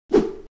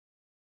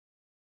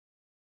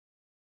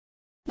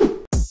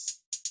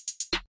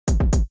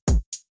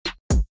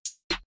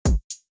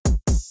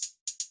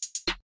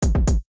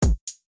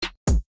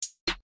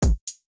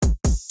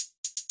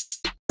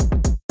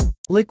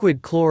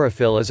Liquid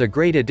chlorophyll is a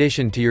great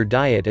addition to your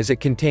diet as it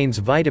contains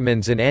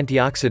vitamins and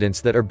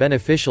antioxidants that are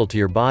beneficial to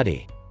your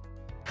body.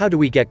 How do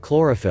we get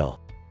chlorophyll?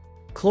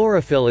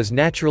 Chlorophyll is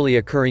naturally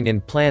occurring in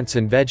plants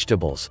and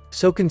vegetables,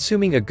 so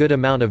consuming a good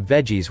amount of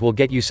veggies will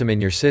get you some in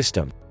your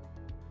system.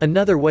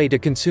 Another way to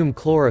consume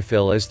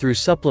chlorophyll is through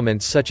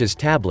supplements such as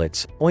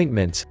tablets,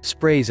 ointments,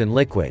 sprays and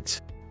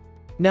liquids.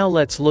 Now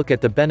let's look at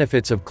the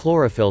benefits of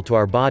chlorophyll to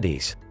our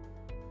bodies.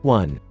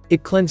 1.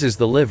 It cleanses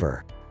the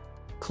liver.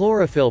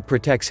 Chlorophyll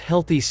protects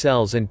healthy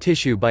cells and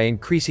tissue by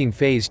increasing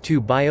phase 2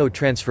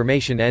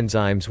 biotransformation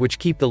enzymes which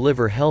keep the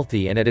liver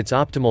healthy and at its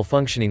optimal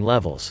functioning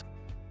levels.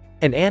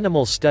 An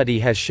animal study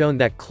has shown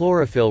that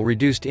chlorophyll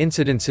reduced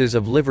incidences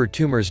of liver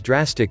tumors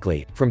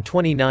drastically, from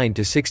 29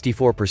 to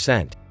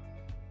 64%.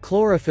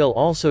 Chlorophyll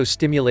also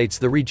stimulates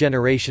the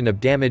regeneration of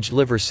damaged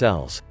liver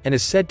cells, and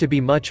is said to be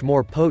much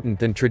more potent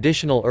than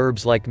traditional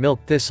herbs like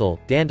milk thistle,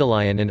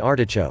 dandelion and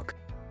artichoke.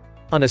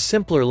 On a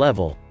simpler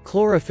level,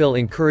 chlorophyll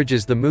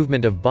encourages the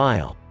movement of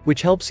bile,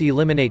 which helps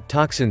eliminate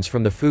toxins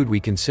from the food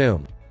we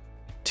consume.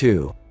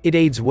 2. It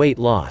aids weight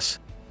loss.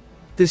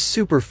 This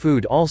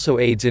superfood also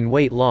aids in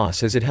weight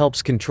loss as it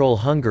helps control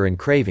hunger and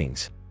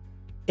cravings.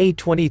 A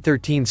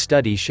 2013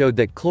 study showed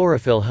that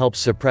chlorophyll helps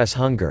suppress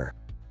hunger.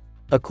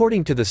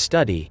 According to the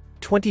study,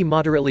 20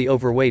 moderately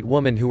overweight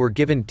women who were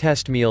given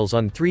test meals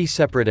on 3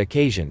 separate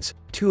occasions,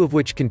 2 of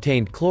which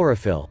contained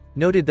chlorophyll,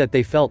 noted that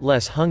they felt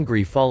less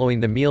hungry following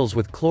the meals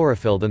with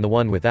chlorophyll than the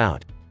one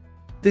without.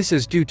 This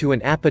is due to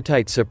an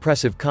appetite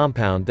suppressive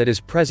compound that is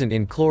present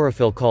in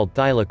chlorophyll called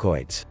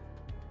thylakoids.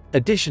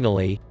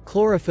 Additionally,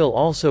 chlorophyll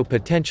also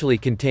potentially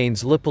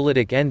contains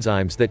lipolytic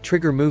enzymes that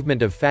trigger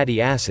movement of fatty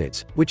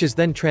acids, which is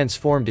then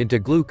transformed into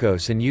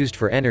glucose and used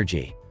for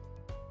energy.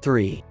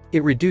 3.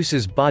 It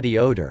reduces body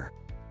odor.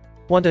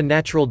 Want a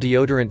natural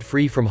deodorant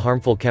free from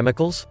harmful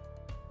chemicals?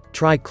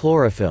 Try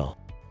chlorophyll.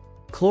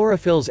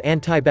 Chlorophyll's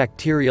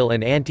antibacterial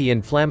and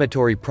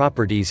anti-inflammatory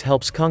properties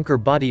helps conquer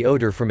body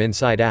odor from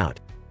inside out.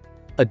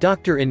 A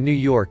doctor in New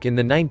York in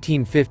the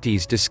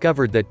 1950s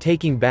discovered that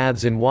taking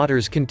baths in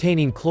waters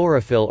containing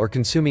chlorophyll or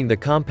consuming the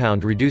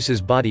compound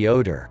reduces body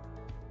odor.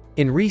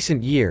 In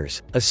recent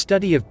years, a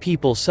study of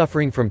people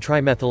suffering from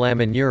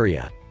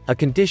trimethylaminuria, a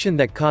condition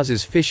that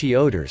causes fishy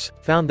odors,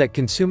 found that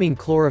consuming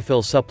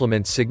chlorophyll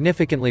supplements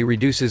significantly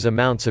reduces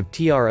amounts of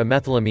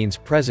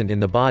methylamines present in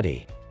the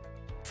body.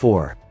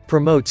 4.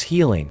 Promotes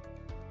healing.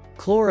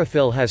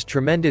 Chlorophyll has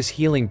tremendous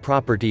healing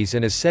properties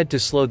and is said to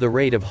slow the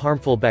rate of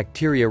harmful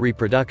bacteria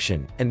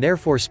reproduction, and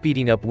therefore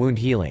speeding up wound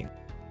healing.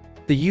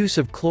 The use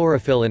of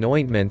chlorophyll in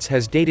ointments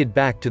has dated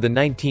back to the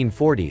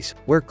 1940s,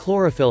 where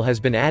chlorophyll has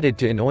been added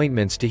to in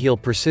ointments to heal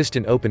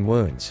persistent open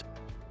wounds.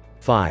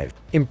 5.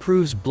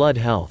 Improves blood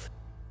health.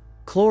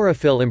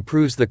 Chlorophyll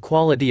improves the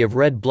quality of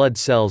red blood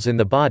cells in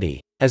the body,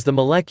 as the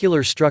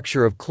molecular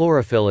structure of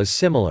chlorophyll is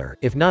similar,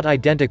 if not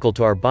identical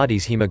to our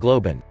body's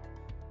hemoglobin.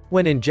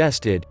 When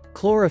ingested,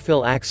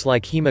 chlorophyll acts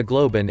like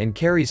hemoglobin and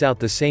carries out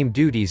the same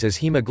duties as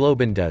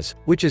hemoglobin does,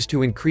 which is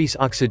to increase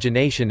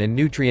oxygenation and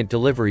nutrient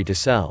delivery to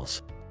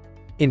cells.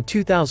 In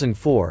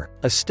 2004,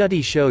 a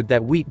study showed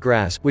that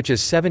wheatgrass, which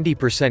is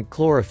 70%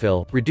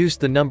 chlorophyll,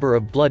 reduced the number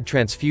of blood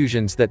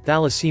transfusions that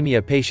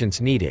thalassemia patients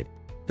needed,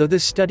 though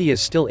this study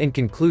is still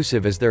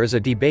inconclusive as there is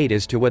a debate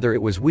as to whether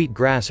it was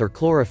wheatgrass or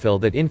chlorophyll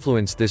that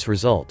influenced this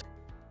result.